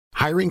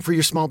Hiring for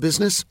your small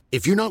business?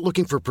 If you're not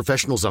looking for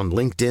professionals on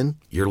LinkedIn,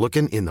 you're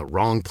looking in the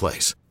wrong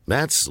place.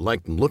 That's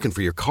like looking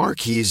for your car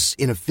keys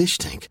in a fish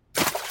tank.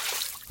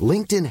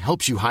 LinkedIn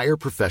helps you hire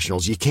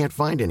professionals you can't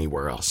find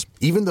anywhere else,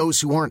 even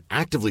those who aren't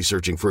actively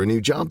searching for a new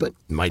job but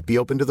might be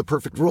open to the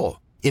perfect role.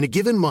 In a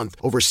given month,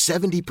 over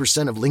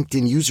 70% of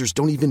LinkedIn users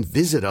don't even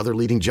visit other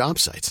leading job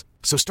sites.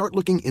 So start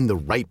looking in the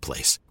right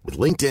place. With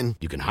LinkedIn,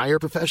 you can hire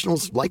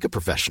professionals like a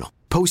professional.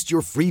 Post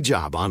your free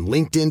job on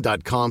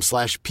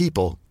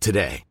linkedin.com/people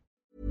today.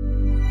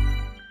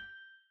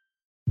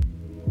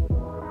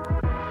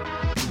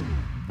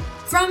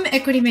 From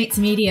Equity Mates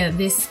Media,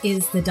 this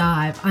is The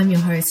Dive. I'm your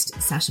host,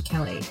 Sasha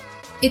Kelly.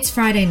 It's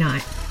Friday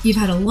night. You've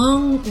had a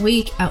long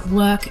week at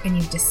work and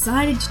you've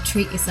decided to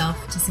treat yourself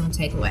to some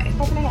takeaway.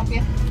 How can I help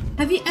you?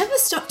 Have you ever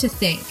stopped to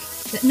think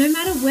that no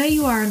matter where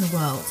you are in the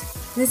world,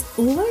 there's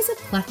always a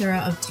plethora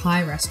of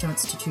Thai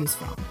restaurants to choose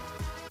from?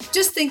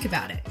 Just think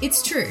about it.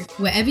 It's true.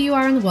 Wherever you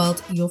are in the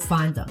world, you'll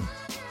find them.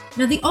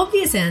 Now, the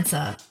obvious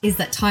answer is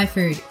that Thai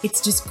food,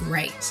 it's just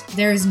great.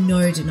 There is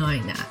no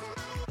denying that.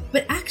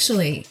 But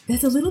actually,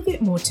 there's a little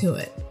bit more to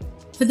it.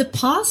 For the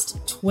past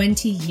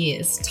 20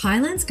 years,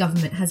 Thailand's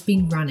government has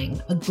been running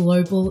a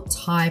global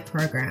Thai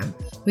program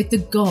with the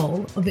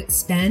goal of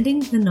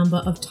expanding the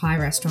number of Thai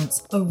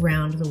restaurants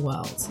around the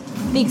world.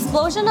 The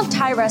explosion of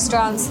Thai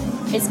restaurants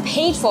is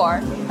paid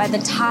for by the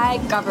Thai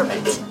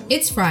government.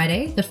 It's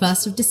Friday, the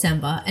 1st of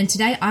December, and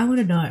today I want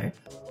to know,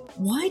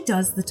 why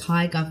does the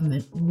Thai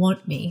government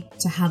want me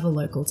to have a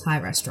local Thai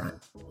restaurant?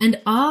 And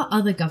are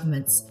other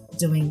governments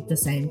doing the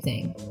same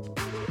thing?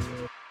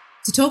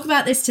 To talk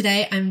about this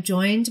today, I'm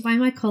joined by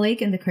my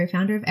colleague and the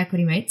co-founder of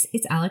Equity Mates.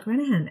 It's Alec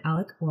Renahan.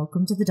 Alec,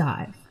 welcome to The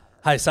Dive.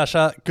 Hey,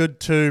 Sasha.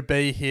 Good to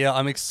be here.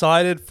 I'm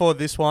excited for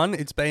this one.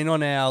 It's been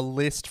on our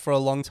list for a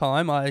long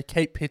time. I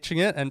keep pitching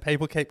it and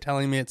people keep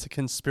telling me it's a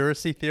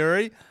conspiracy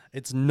theory.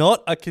 It's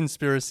not a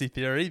conspiracy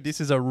theory.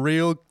 This is a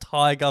real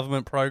Thai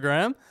government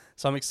program.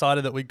 So I'm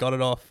excited that we got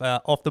it off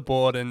the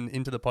board and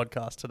into the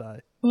podcast today.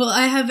 Well,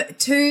 I have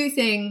two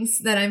things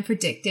that I'm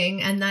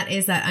predicting, and that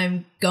is that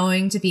I'm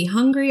going to be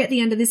hungry at the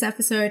end of this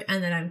episode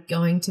and that I'm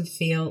going to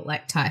feel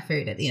like Thai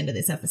food at the end of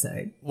this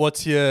episode.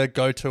 What's your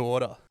go-to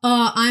order?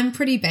 Oh, I'm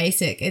pretty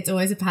basic. It's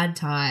always a pad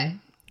Thai.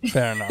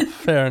 Fair enough.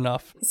 Fair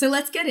enough. So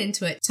let's get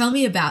into it. Tell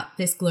me about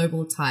this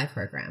global Thai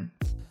program.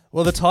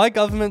 Well, the Thai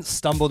government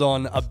stumbled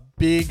on a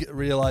big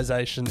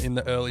realization in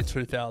the early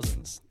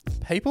 2000s.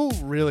 People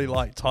really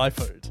like Thai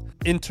food.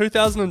 In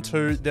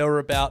 2002, there were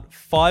about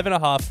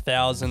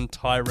 5,500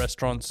 Thai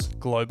restaurants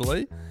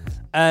globally,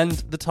 and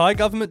the Thai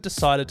government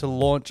decided to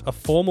launch a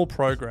formal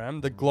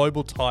program, the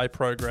Global Thai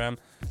Program,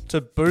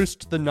 to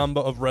boost the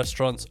number of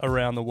restaurants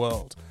around the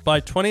world. By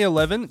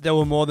 2011, there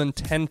were more than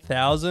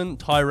 10,000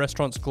 Thai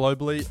restaurants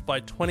globally. By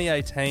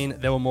 2018,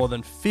 there were more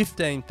than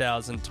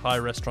 15,000 Thai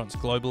restaurants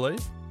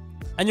globally.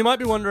 And you might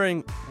be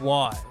wondering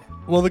why.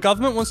 Well, the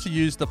government wants to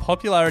use the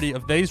popularity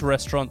of these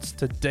restaurants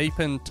to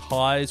deepen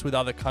ties with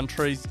other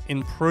countries,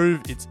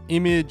 improve its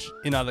image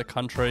in other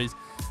countries,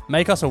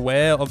 make us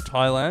aware of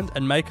Thailand,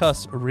 and make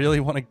us really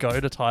want to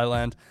go to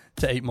Thailand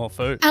to eat more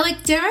food.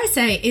 Alec, dare I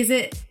say, is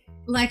it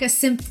like a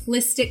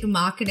simplistic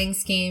marketing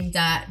scheme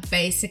that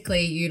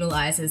basically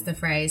utilizes the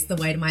phrase, the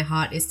way to my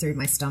heart is through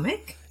my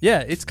stomach? Yeah,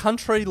 it's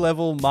country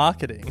level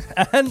marketing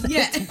and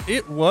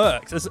it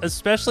works,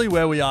 especially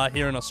where we are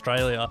here in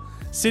Australia.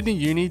 Sydney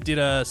Uni did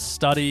a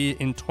study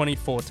in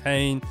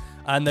 2014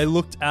 and they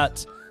looked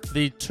at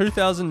the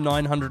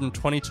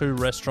 2,922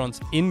 restaurants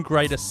in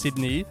Greater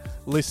Sydney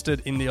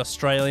listed in the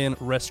Australian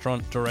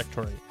Restaurant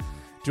Directory.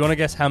 Do you want to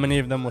guess how many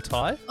of them were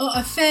Thai? Oh,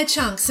 a fair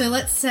chunk. So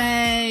let's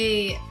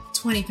say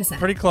 20%.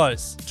 Pretty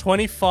close.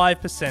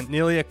 25%,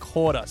 nearly a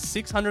quarter.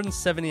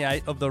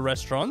 678 of the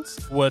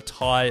restaurants were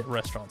Thai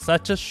restaurants.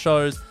 That just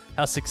shows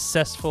how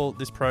successful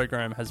this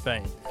program has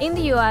been. In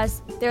the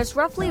US, there's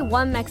roughly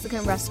one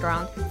Mexican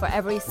restaurant for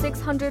every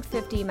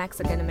 650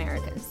 Mexican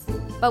Americans.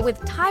 But with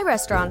Thai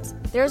restaurants,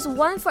 there's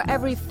one for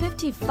every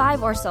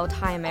 55 or so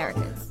Thai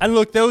Americans. And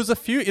look, there was a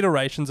few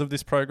iterations of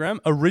this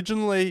program.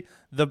 Originally,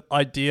 the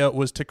idea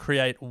was to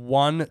create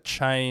one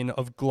chain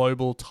of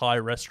global Thai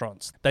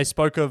restaurants. They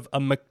spoke of a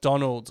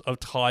McDonald's of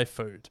Thai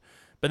food.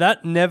 But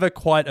that never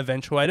quite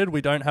eventuated.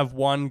 We don't have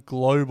one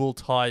global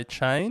Thai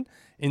chain.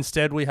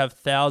 Instead, we have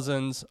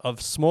thousands of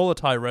smaller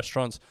Thai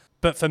restaurants,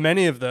 but for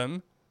many of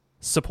them,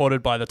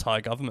 supported by the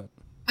Thai government.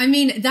 I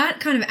mean, that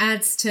kind of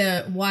adds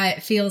to why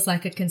it feels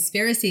like a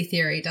conspiracy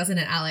theory, doesn't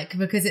it, Alec?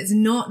 Because it's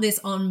not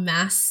this en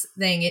masse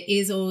thing. It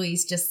is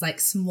always just like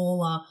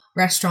smaller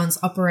restaurants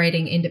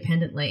operating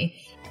independently.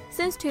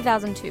 Since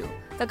 2002,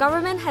 the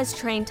government has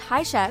trained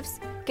Thai chefs,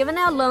 given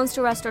out loans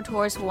to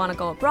restaurateurs who want to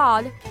go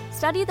abroad,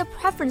 studied the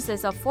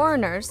preferences of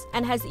foreigners,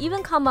 and has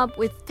even come up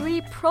with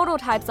 3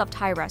 prototypes of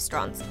Thai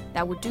restaurants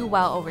that would do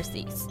well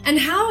overseas. And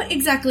how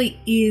exactly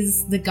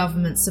is the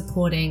government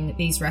supporting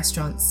these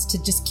restaurants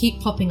to just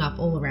keep popping up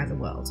all around the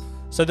world?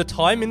 So the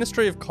Thai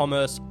Ministry of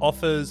Commerce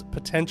offers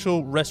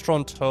potential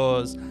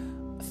restaurateurs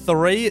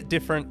 3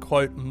 different,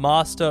 quote,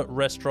 master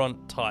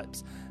restaurant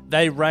types.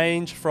 They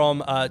range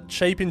from a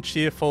cheap and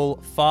cheerful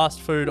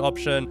fast food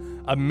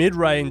option, a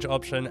mid-range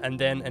option, and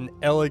then an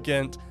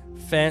elegant,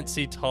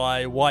 fancy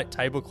Thai white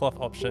tablecloth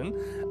option.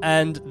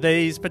 And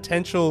these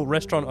potential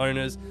restaurant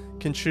owners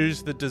can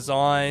choose the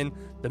design,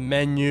 the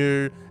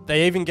menu.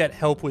 They even get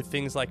help with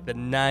things like the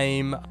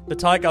name. The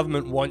Thai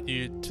government want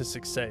you to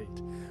succeed.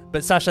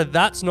 But Sasha,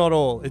 that's not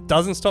all. It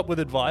doesn't stop with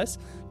advice.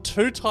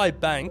 2 Thai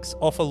banks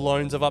offer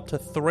loans of up to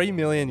 $3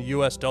 million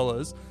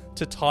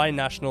to Thai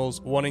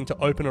nationals wanting to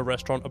open a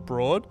restaurant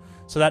abroad.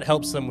 So that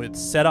helps them with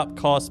setup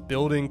costs,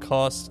 building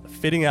costs,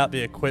 fitting out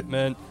the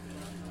equipment.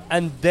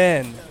 And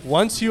then,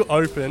 once you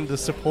open, the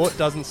support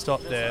doesn't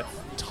stop there.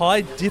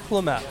 Thai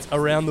diplomats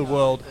around the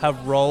world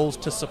have roles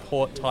to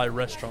support Thai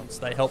restaurants.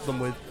 They help them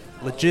with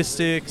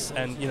logistics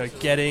and,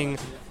 getting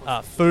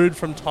food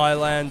from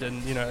Thailand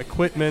and,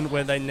 equipment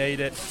where they need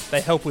it.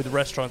 They help with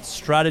restaurant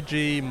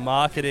strategy,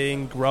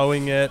 marketing,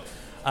 growing it.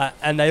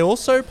 And they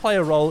also play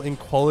a role in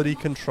quality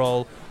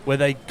control where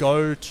they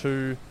go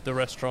to the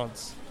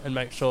restaurants and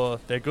make sure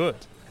they're good.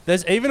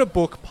 There's even a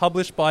book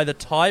published by the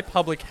Thai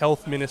Public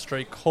Health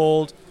Ministry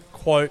called,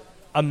 quote,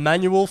 A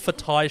Manual for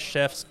Thai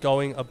Chefs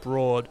Going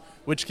Abroad,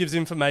 which gives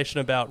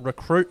information about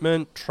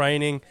recruitment,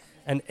 training,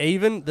 and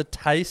even the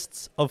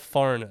tastes of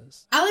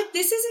foreigners. Alec,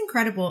 this is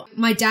incredible.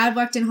 My dad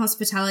worked in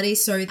hospitality,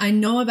 so I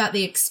know about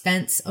the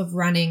expense of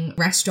running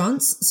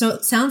restaurants. So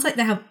it sounds like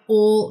they have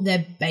all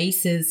their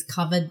bases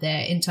covered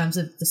there in terms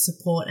of the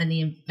support and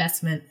the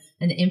investment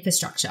and the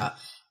infrastructure.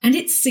 And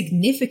it's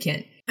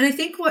significant. And I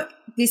think what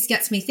this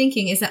gets me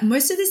thinking is that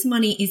most of this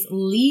money is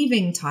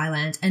leaving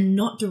Thailand and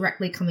not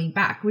directly coming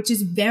back, which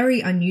is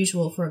very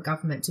unusual for a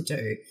government to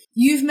do.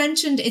 You've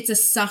mentioned it's a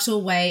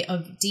subtle way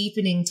of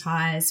deepening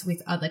ties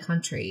with other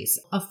countries,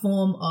 a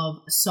form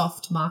of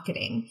soft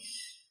marketing.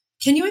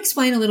 Can you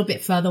explain a little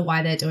bit further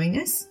why they're doing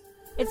this?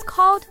 It's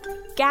called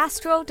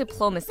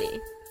gastro-diplomacy.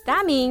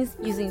 That means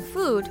using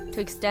food to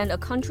extend a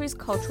country's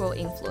cultural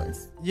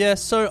influence. Yeah,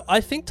 so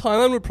I think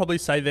Thailand would probably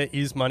say there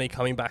is money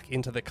coming back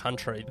into the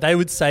country. They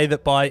would say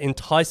that by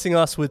enticing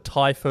us with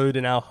Thai food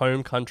in our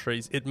home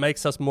countries, it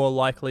makes us more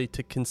likely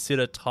to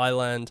consider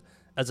Thailand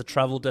as a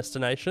travel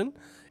destination.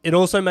 It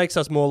also makes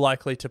us more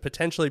likely to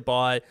potentially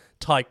buy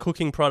Thai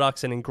cooking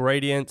products and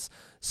ingredients.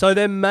 So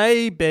there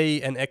may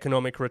be an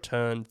economic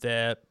return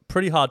there.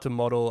 Pretty hard to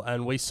model,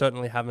 and we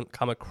certainly haven't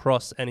come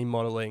across any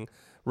modeling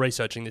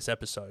researching this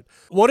episode.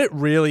 What it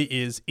really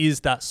is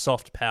that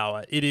soft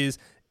power. It is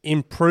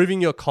improving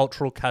your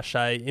cultural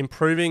cachet,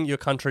 improving your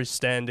country's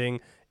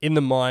standing in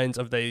the minds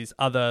of these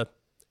other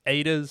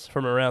eaters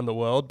from around the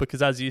world,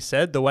 because as you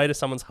said, the way to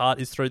someone's heart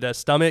is through their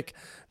stomach.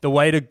 The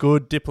way to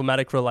good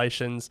diplomatic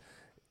relations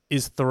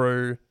is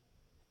through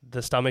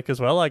the stomach as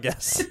well, I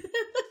guess.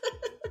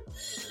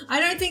 I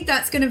don't think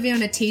that's going to be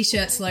on a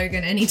t-shirt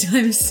slogan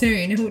anytime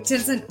soon. It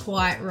doesn't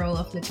quite roll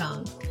off the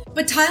tongue.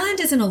 But Thailand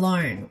isn't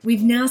alone.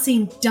 We've now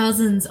seen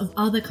dozens of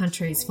other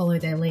countries follow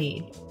their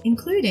lead,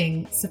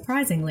 including,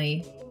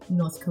 surprisingly,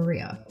 North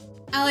Korea.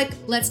 Alec,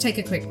 let's take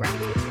a quick break.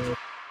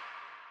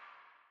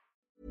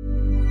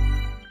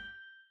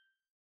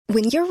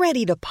 When you're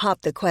ready to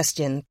pop the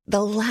question,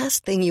 the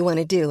last thing you want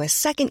to do is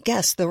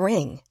second-guess the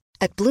ring.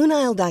 At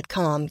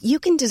BlueNile.com, you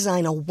can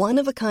design a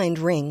one-of-a-kind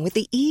ring with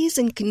the ease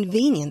and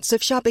convenience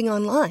of shopping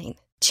online.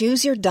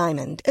 Choose your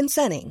diamond and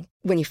setting.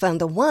 When you find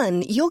the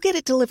one, you'll get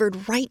it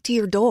delivered right to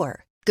your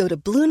door. Go to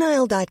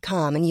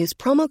BlueNile.com and use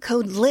promo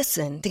code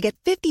LISTEN to get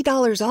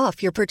 $50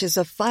 off your purchase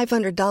of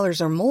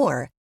 $500 or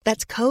more.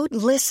 That's code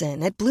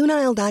LISTEN at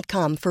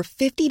BlueNile.com for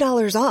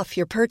 $50 off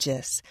your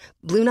purchase.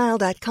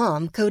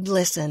 BlueNile.com, code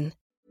LISTEN.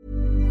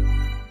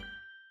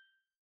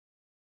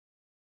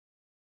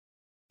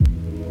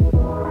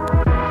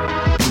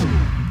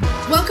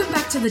 Welcome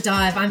back to The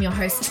Dive. I'm your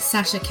host,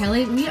 Sasha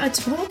Kelly. We are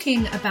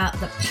talking about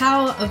the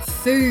power of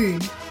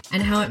food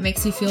and how it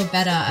makes you feel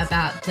better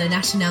about the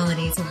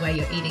nationalities of where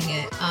you're eating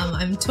it.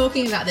 I'm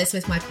talking about this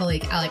with my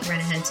colleague, Alec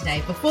Renahan,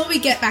 today. Before we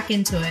get back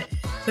into it,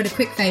 I've got a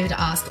quick favor to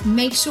ask.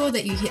 Make sure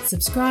that you hit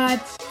subscribe,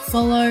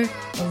 follow,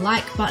 the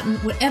like button,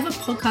 whatever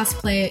podcast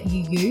player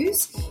you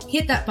use,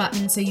 hit that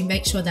button so you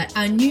make sure that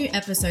our new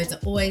episodes are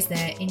always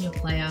there in your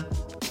player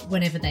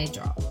whenever they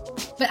drop.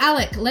 But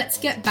Alec, let's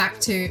get back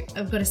to,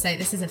 I've got to say,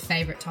 this is a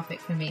favorite topic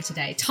for me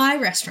today. Thai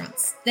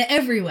restaurants. They're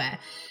everywhere.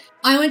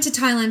 I went to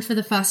Thailand for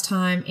the first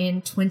time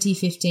in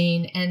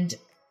 2015 and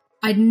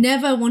I'd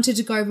never wanted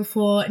to go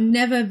before,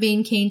 never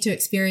been keen to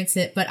experience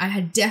it, but I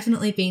had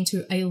definitely been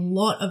to a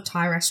lot of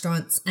Thai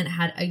restaurants and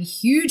had a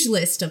huge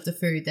list of the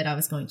food that I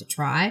was going to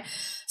try.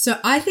 So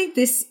I think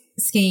this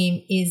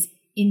scheme is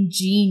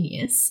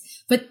ingenious,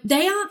 but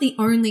they aren't the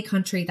only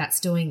country that's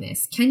doing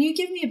this. Can you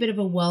give me a bit of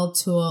a world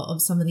tour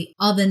of some of the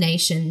other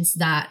nations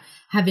that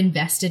have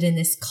invested in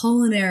this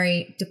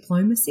culinary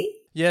diplomacy?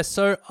 Yeah,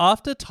 so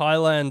after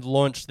Thailand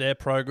launched their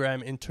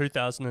program in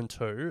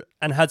 2002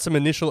 and had some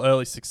initial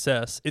early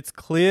success, it's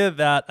clear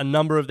that a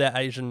number of their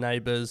Asian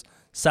neighbours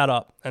sat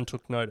up and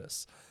took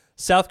notice.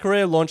 South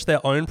Korea launched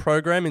their own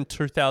program in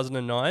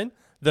 2009.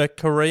 the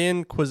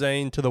Korean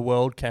Cuisine to the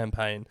World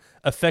campaign,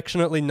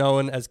 affectionately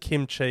known as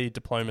kimchi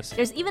diplomacy.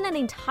 There's even an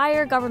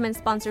entire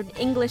government-sponsored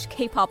English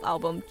K-pop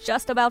album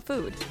just about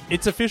food.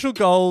 Its official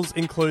goals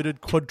included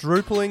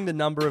quadrupling the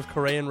number of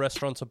Korean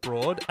restaurants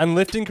abroad and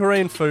lifting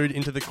Korean food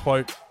into the,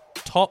 quote,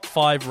 top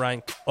 5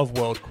 rank of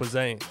world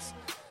cuisines.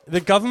 The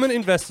government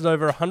invested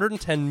over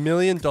 $110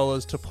 million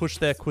to push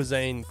their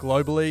cuisine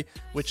globally,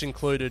 which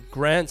included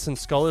grants and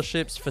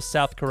scholarships for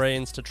South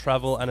Koreans to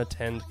travel and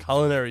attend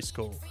culinary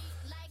school.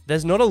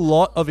 There's not a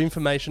lot of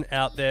information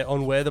out there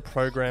on where the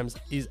programs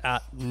is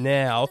at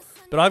now,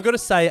 but I've got to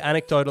say,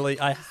 anecdotally,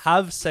 I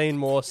have seen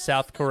more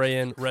South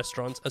Korean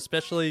restaurants,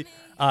 especially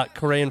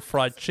Korean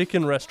fried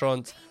chicken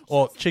restaurants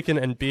or chicken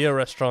and beer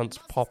restaurants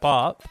pop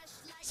up.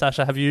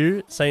 Sasha, have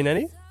you seen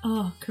any?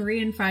 Oh,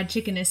 Korean fried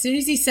chicken. As soon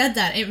as you said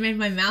that, it made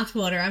my mouth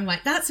water. I'm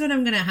like, that's what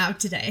I'm going to have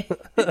today.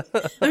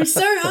 I'm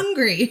so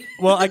hungry.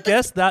 Well, I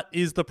guess that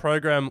is the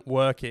program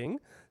working.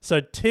 So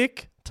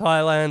tick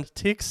Thailand,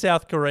 tick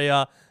South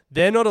Korea.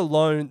 They're not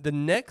alone. The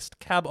next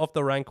cab off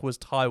the rank was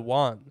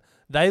Taiwan.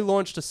 They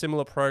launched a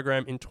similar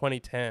program in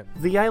 2010.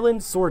 The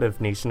island sort of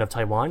nation of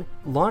Taiwan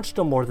launched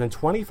a more than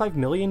 $25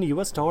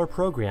 million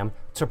program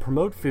to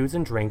promote foods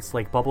and drinks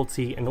like bubble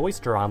tea and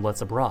oyster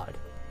omelets abroad,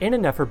 in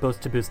an effort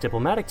both to boost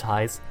diplomatic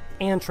ties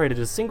and try to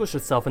distinguish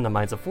itself in the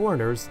minds of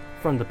foreigners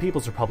from the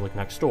People's Republic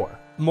next door.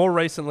 More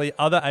recently,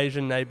 other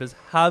Asian neighbours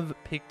have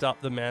picked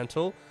up the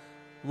mantle.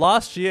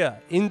 Last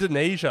year,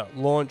 Indonesia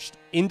launched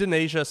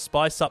Indonesia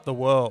Spice Up the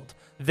World.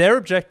 Their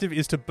objective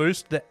is to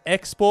boost the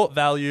export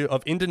value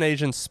of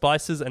Indonesian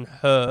spices and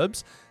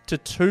herbs to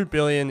 $2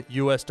 billion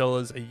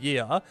a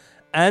year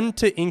and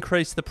to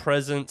increase the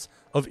presence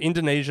of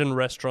Indonesian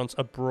restaurants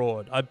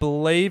abroad. I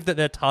believe that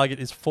their target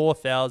is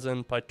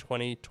 4,000 by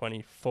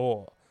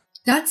 2024.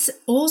 That's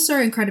also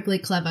incredibly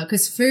clever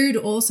because food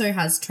also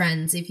has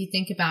trends. If you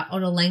think about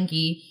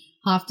Ottolenghi,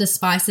 half the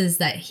spices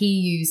that he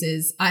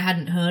uses I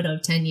hadn't heard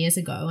of 10 years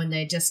ago, and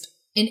they're just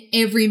in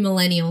every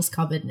millennial's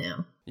cupboard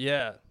now.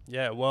 Yeah.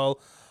 Well,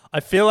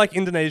 I feel like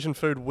Indonesian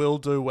food will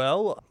do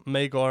well.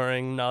 Mee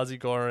goreng, nasi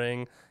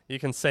goreng, you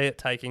can see it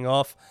taking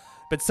off.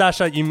 But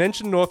Sasha, you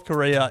mentioned North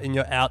Korea in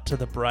your Out to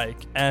the Break,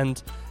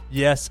 and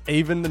yes,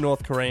 even the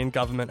North Korean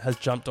government has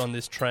jumped on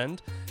this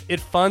trend. It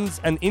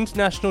funds an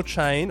international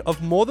chain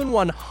of more than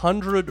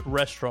 100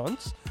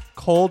 restaurants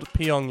called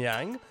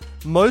Pyongyang.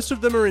 Most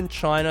of them are in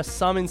China,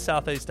 some in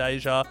Southeast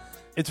Asia.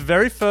 Its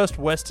very first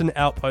Western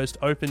outpost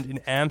opened in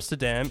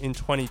Amsterdam in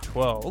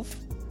 2012.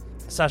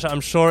 Sasha,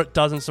 I'm sure it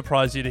doesn't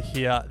surprise you to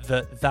hear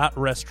that that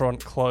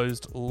restaurant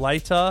closed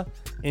later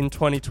in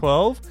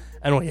 2012,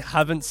 and we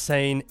haven't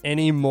seen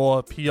any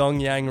more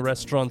Pyongyang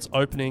restaurants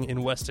opening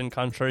in Western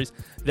countries.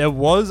 There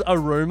was a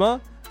rumour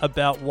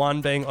about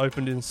one being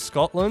opened in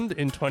Scotland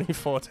in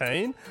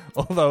 2014,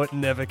 although it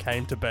never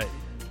came to be.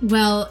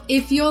 Well,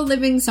 if you're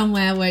living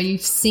somewhere where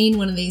you've seen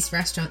one of these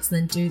restaurants,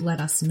 then do let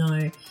us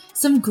know.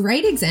 Some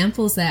great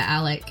examples there,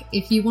 Alec.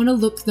 If you want to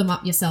look them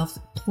up yourself,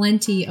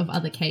 plenty of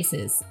other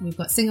cases. We've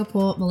got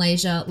Singapore,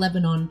 Malaysia,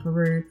 Lebanon,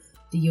 Peru,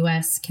 the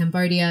US,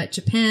 Cambodia,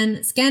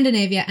 Japan,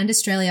 Scandinavia, and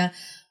Australia.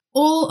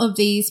 All of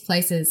these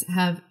places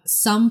have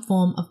some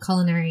form of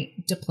culinary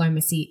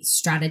diplomacy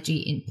strategy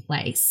in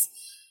place.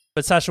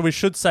 But Sasha, we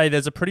should say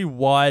there's a pretty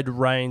wide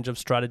range of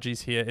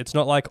strategies here. It's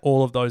not like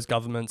all of those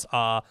governments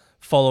are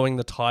following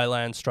the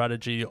Thailand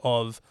strategy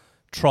of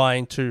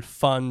trying to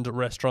fund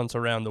restaurants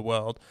around the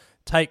world.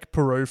 Take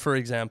Peru, for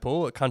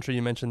example, a country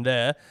you mentioned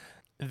there.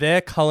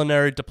 Their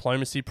culinary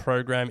diplomacy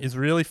program is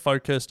really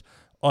focused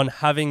on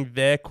having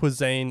their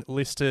cuisine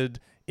listed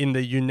in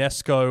the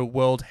UNESCO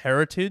World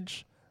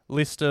Heritage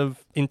list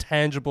of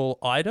intangible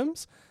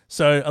items.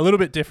 So a little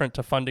bit different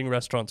to funding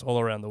restaurants all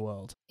around the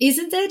world.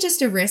 Isn't there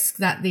just a risk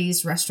that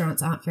these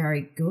restaurants aren't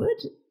very good?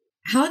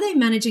 How are they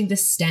managing the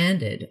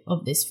standard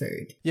of this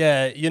food?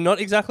 Yeah, you're not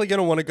exactly going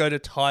to want to go to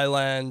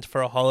Thailand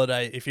for a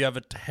holiday if you have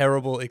a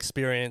terrible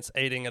experience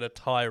eating at a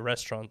Thai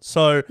restaurant.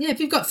 So yeah, if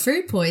you've got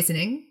food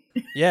poisoning.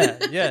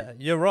 Yeah,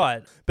 you're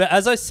right. But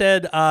as I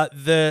said,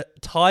 the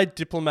Thai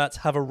diplomats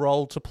have a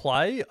role to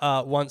play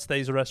once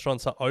these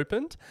restaurants are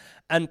opened.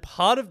 And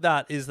part of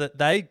that is that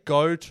they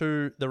go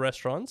to the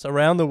restaurants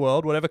around the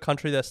world, whatever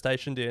country they're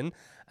stationed in,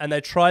 and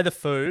they try the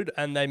food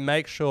and they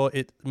make sure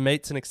it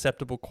meets an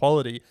acceptable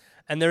quality.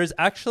 And there is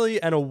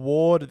actually an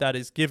award that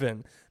is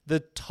given. The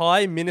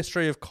Thai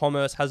Ministry of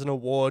Commerce has an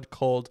award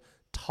called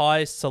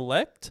Thai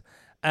Select,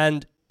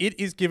 and it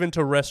is given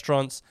to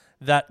restaurants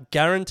that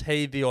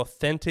guarantee the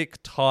authentic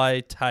Thai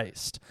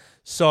taste.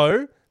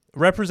 So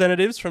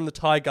representatives from the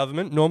Thai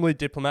government, normally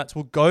diplomats,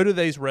 will go to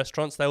these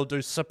restaurants. They will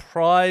do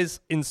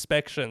surprise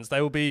inspections. They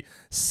will be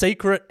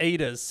secret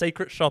eaters,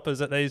 secret shoppers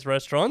at these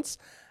restaurants,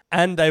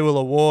 and they will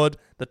award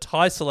the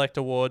Thai Select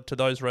Award to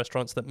those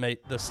restaurants that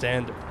meet the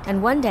standard.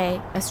 And one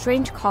day, a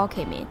strange call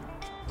came in.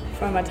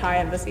 From a Thai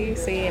embassy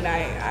saying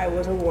I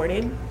was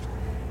awarded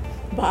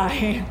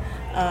by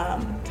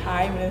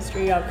Thai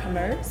Ministry of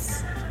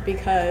Commerce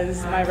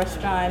because my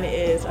restaurant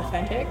is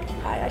authentic.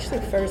 I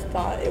actually first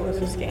thought it was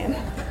a scam.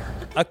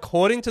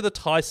 According to the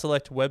Thai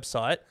Select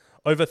website,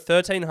 over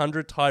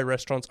 1,300 Thai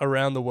restaurants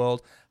around the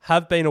world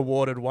have been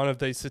awarded one of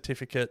these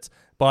certificates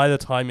by the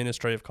Thai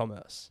Ministry of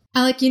Commerce.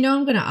 Alec,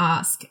 I'm going to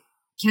ask,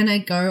 can I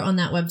go on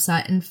that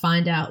website and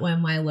find out where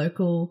my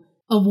local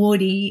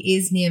awardee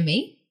is near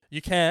me?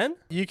 You can.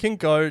 You can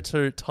go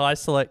to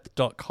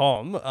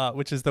thaiselect.com,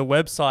 which is the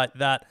website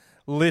that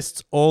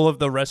lists all of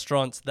the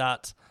restaurants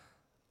that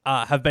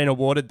have been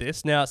awarded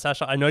this. Now,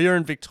 Sasha, I know you're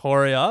in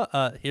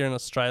Victoria, here in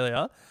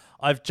Australia.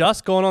 I've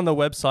just gone on the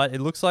website.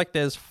 It looks like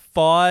there's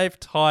 4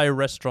 Thai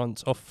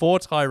restaurants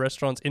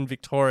in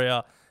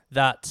Victoria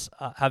that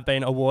have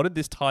been awarded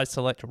this Thai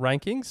Select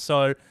ranking.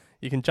 So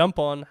you can jump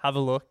on, have a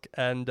look,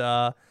 and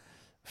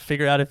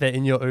figure out if they're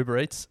in your Uber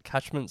Eats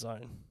catchment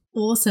zone.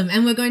 Awesome.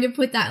 And we're going to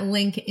put that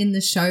link in the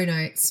show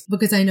notes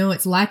because I know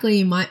it's likely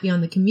you might be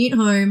on the commute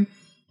home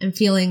and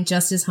feeling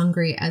just as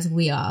hungry as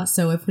we are.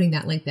 So we're putting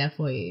that link there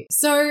for you.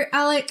 So,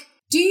 Alec,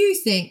 do you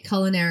think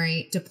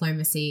culinary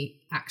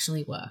diplomacy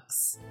actually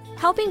works?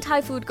 Helping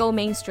Thai food go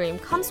mainstream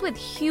comes with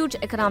huge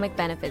economic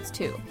benefits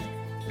too.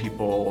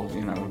 People,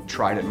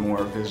 tried it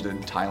more,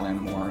 visited Thailand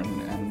more,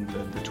 and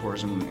the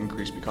tourism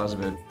increased because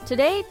of it.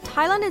 Today,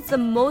 Thailand is the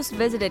most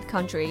visited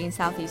country in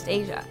Southeast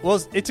Asia.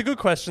 Well, it's a good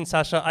question,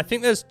 Sasha. I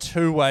think there's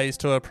 2 ways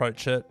to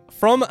approach it.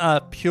 From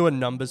a pure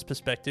numbers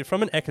perspective,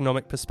 from an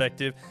economic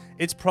perspective,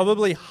 it's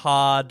probably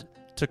hard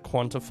to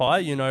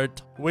quantify.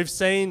 We've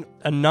seen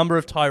a number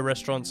of Thai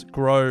restaurants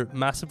grow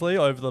massively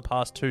over the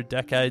past 2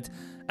 decades,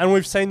 and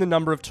we've seen the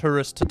number of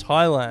tourists to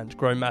Thailand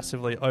grow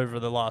massively over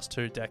the last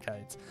 2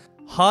 decades.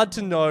 Hard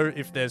to know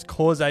if there's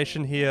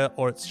causation here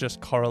or it's just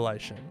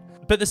correlation.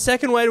 But the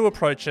second way to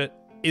approach it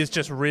is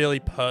just really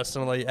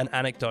personally and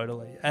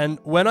anecdotally. And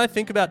when I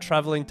think about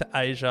traveling to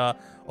Asia,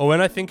 or when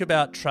I think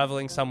about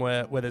traveling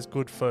somewhere where there's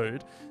good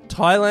food,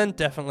 Thailand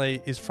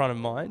definitely is front of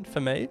mind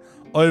for me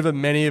over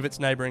many of its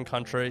neighboring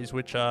countries,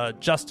 which are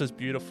just as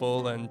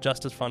beautiful and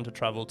just as fun to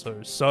travel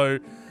to. So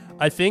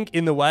I think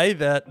in the way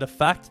that the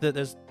fact that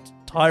there's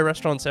Thai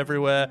restaurants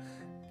everywhere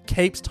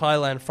keeps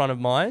Thailand front of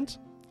mind,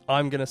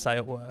 I'm going to say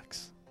it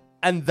works.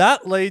 And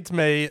that leads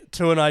me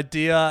to an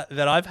idea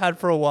that I've had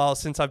for a while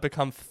since I've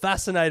become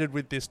fascinated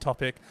with this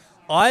topic.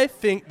 I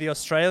think the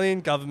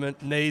Australian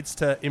government needs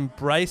to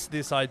embrace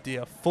this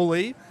idea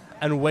fully,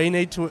 and we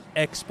need to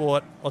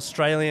export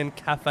Australian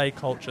cafe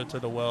culture to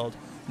the world.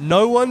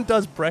 No one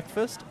does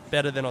breakfast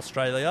better than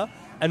Australia,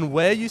 and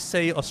where you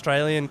see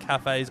Australian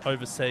cafes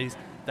overseas,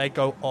 they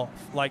go off.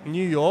 Like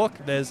New York,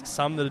 there's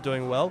some that are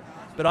doing well,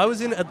 but I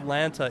was in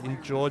Atlanta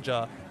in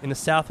Georgia, in the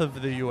south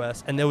of the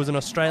US, and there was an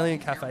Australian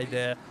cafe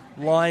there,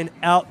 line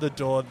out the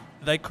door.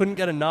 They couldn't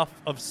get enough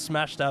of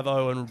smashed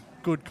avo and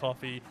good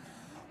coffee.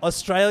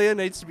 Australia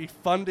needs to be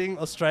funding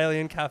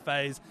Australian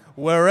cafes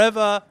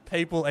wherever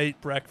people eat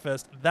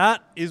breakfast.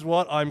 That is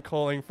what I'm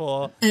calling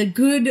for. A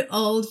good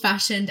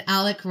old-fashioned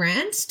Alec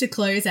rant to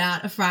close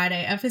out a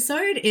Friday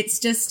episode. It's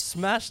just...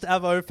 Smashed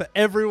avo for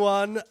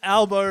everyone.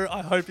 Albo,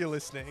 I hope you're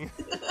listening.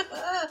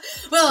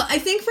 Well, I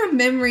think from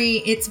memory,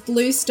 it's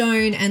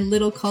Bluestone and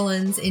Little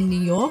Collins in New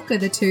York are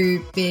the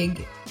 2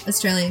 big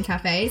Australian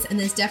cafes, and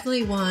there's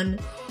definitely one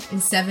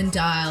in Seven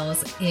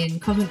Dials in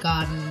Covent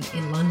Garden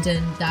in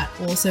London that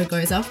also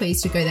goes off. I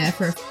used to go there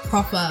for a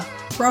proper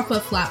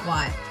flat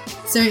white.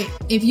 So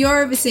if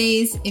you're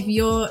overseas, if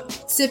you're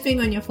sipping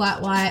on your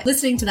flat white,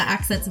 listening to the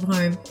accents of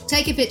home,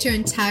 take a picture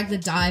and tag The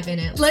Dive in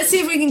it. Let's see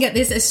if we can get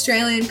this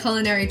Australian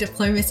culinary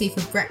diplomacy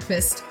for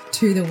breakfast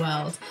to the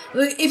world.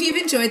 If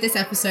you've enjoyed this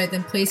episode,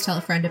 then please tell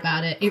a friend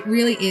about it. It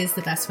really is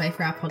the best way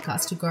for our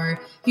podcast to grow.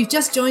 If you've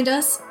just joined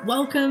us,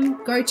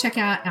 welcome. Go check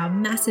out our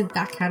massive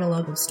back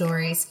catalogue of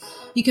stories.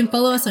 You can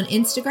follow us on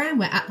Instagram.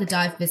 We're at The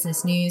Dive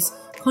Business News.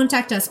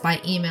 Contact us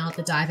by email at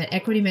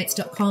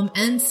thedive@equitymates.com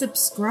and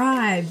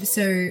subscribe.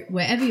 So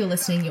wherever you're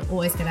listening, you'll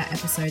always get our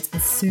episodes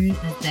as soon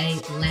as they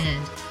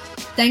land.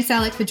 Thanks,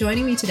 Alec, for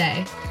joining me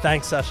today.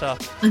 Thanks, Sasha.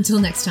 Until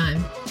next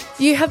time.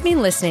 You have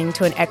been listening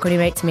to an Equity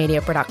Mates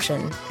Media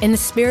production. In the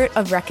spirit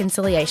of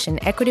reconciliation,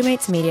 Equity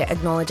Mates Media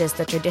acknowledges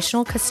the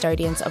traditional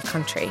custodians of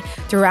country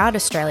throughout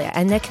Australia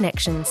and their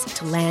connections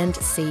to land,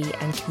 sea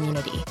and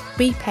community.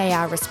 We pay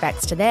our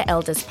respects to their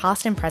elders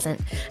past and present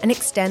and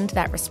extend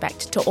that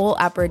respect to all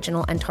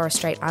Aboriginal and Torres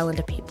Strait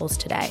Islander peoples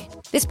today.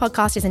 This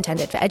podcast is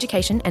intended for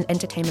education and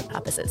entertainment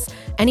purposes.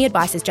 Any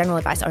advice is general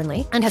advice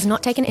only and has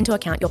not taken into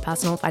account your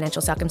personal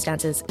financial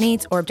circumstances,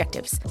 needs or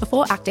objectives.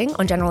 Before acting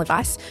on general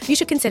advice, you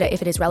should consider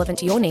if it is relevant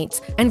to your needs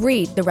and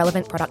read the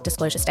relevant product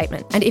disclosure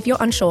statement. And if you're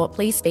unsure,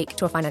 please speak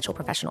to a financial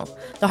professional.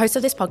 The hosts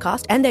of this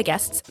podcast and their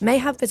guests may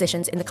have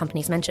positions in the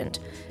companies mentioned.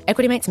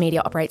 Equity Mates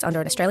Media operates under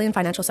an Australian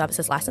Financial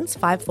Services Licence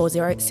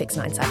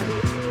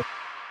 540697.